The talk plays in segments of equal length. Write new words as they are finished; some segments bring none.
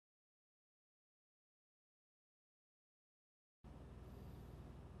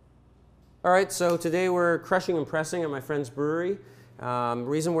All right, so today we're crushing and pressing at my friend's brewery. The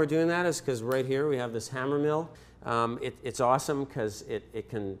reason we're doing that is because right here we have this hammer mill. It's awesome because it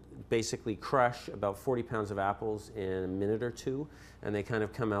can basically crush about 40 pounds of apples in a minute or two, and they kind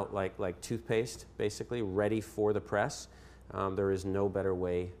of come out like toothpaste, basically, ready for the press. There is no better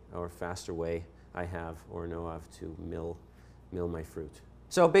way or faster way I have or know of to mill my fruit.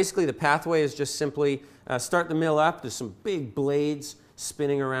 So basically the pathway is just simply start the mill up. There's some big blades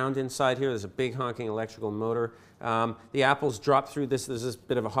spinning around inside here. There's a big honking electrical motor. The apples drop through this. There's this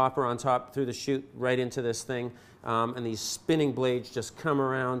bit of a hopper on top through the chute right into this thing. And these spinning blades just come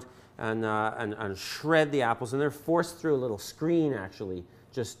around and shred the apples. And they're forced through a little screen, actually,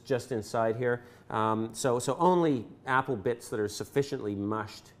 just inside here. So only apple bits that are sufficiently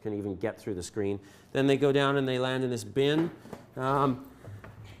mushed can even get through the screen. Then they go down and they land in this bin.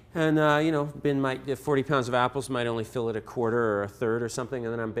 Bin might, 40 pounds of apples might only fill it a quarter or a third or something,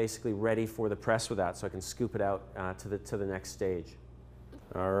 and then I'm basically ready for the press with that, so I can scoop it out to the next stage.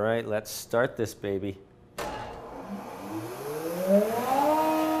 All right, let's start this baby.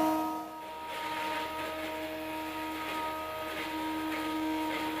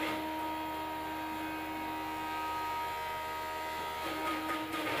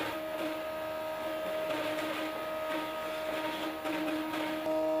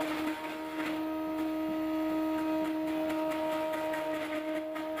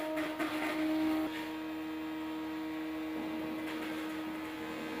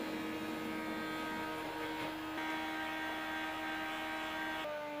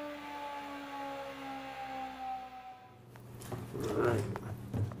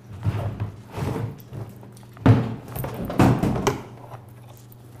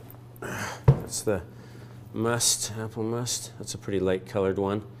 That's the must, apple must. That's a pretty light colored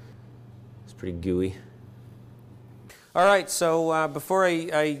one. It's pretty gooey. All right, so before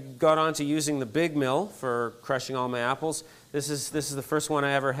I got on to using the big mill for crushing all my apples, this is the first one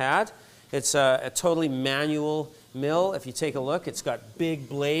I ever had. It's a totally manual mill. If you take a look, it's got big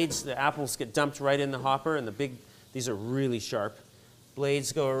blades. The apples get dumped right in the hopper, and these are really sharp.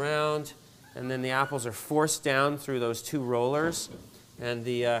 Blades go around, and then the apples are forced down through those two rollers, and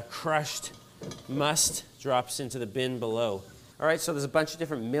the crushed must drops into the bin below. All right, so there's a bunch of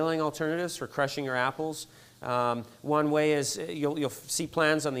different milling alternatives for crushing your apples. One way is, you'll see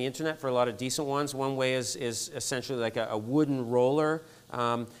plans on the internet for a lot of decent ones. One way is essentially like a wooden roller,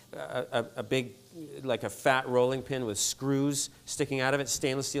 a big, like a fat rolling pin with screws sticking out of it,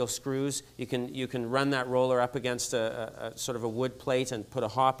 stainless steel screws. You can run that roller up against a sort of a wood plate and put a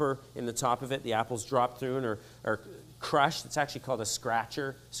hopper in the top of it. The apples drop through and are crushed. It's actually called a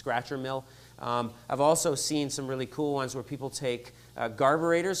scratcher mill. I've also seen some really cool ones where people take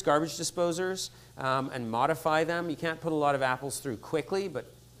garburators, garbage disposers, and modify them. You can't put a lot of apples through quickly, but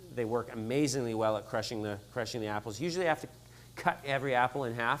they work amazingly well at crushing the apples. Usually you have to cut every apple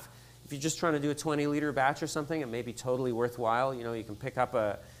in half. If you're just trying to do a 20-liter batch or something, it may be totally worthwhile. You know, you can pick up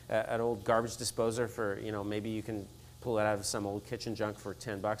an old garbage disposer for, maybe you can pull it out of some old kitchen junk for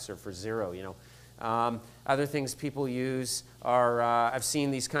 10 bucks or for $0, Other things people use are, I've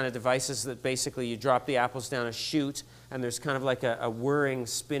seen these kind of devices that basically you drop the apples down a chute, and there's kind of like a whirring,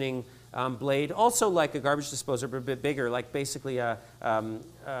 spinning blade, also like a garbage disposer, but a bit bigger, like basically a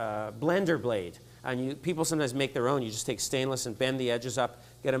blender blade. And people sometimes make their own. You just take stainless and bend the edges up,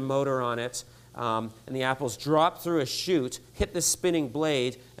 get a motor on it, and the apples drop through a chute, hit the spinning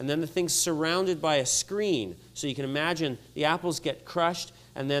blade, and then the thing's surrounded by a screen. So you can imagine the apples get crushed,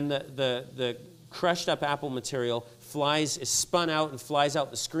 and then the crushed up apple material is spun out and flies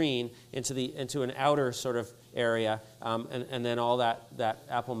out the screen into an outer sort of area, and then all that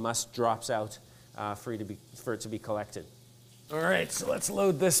apple must drops out for it to be collected. All right, so let's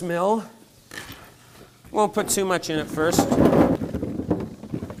load this mill. Won't put too much in it first.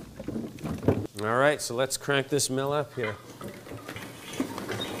 All right, so let's crank this mill up here.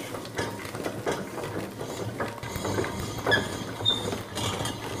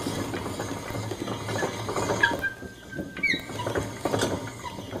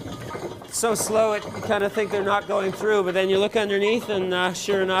 So slow you kind of think they're not going through, but then you look underneath and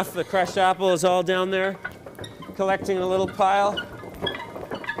sure enough the crushed apple is all down there collecting in a little pile.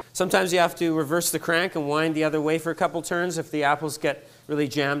 Sometimes you have to reverse the crank and wind the other way for a couple turns if the apples get really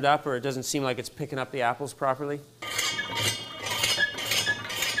jammed up or it doesn't seem like it's picking up the apples properly.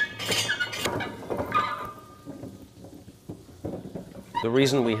 The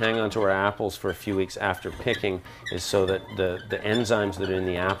reason we hang on to our apples for a few weeks after picking is so that the enzymes that are in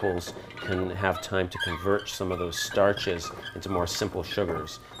the apples can have time to convert some of those starches into more simple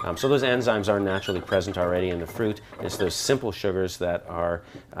sugars. So those enzymes are naturally present already in the fruit. It's those simple sugars that are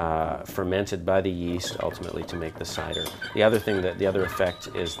fermented by the yeast ultimately to make the cider. The other effect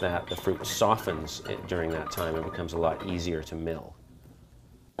is that the fruit softens during that time and becomes a lot easier to mill.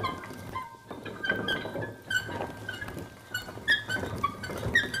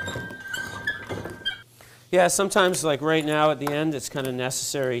 Yeah, sometimes, like right now at the end, it's kind of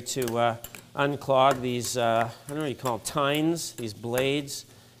necessary to unclog these, I don't know what you call them, tines, these blades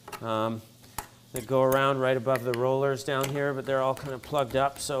that go around right above the rollers down here, but they're all kind of plugged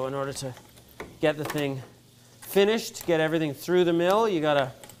up. So in order to get the thing finished, get everything through the mill, you got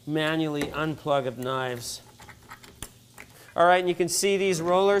to manually unplug the knives. All right, and you can see these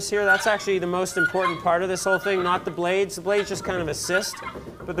rollers here. That's actually the most important part of this whole thing, not the blades. The blades just kind of assist,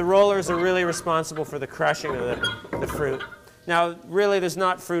 but the rollers are really responsible for the crushing of the fruit. Now, really, there's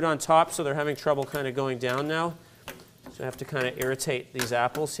not fruit on top, so they're having trouble kind of going down now. So I have to kind of irritate these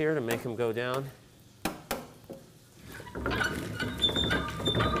apples here to make them go down.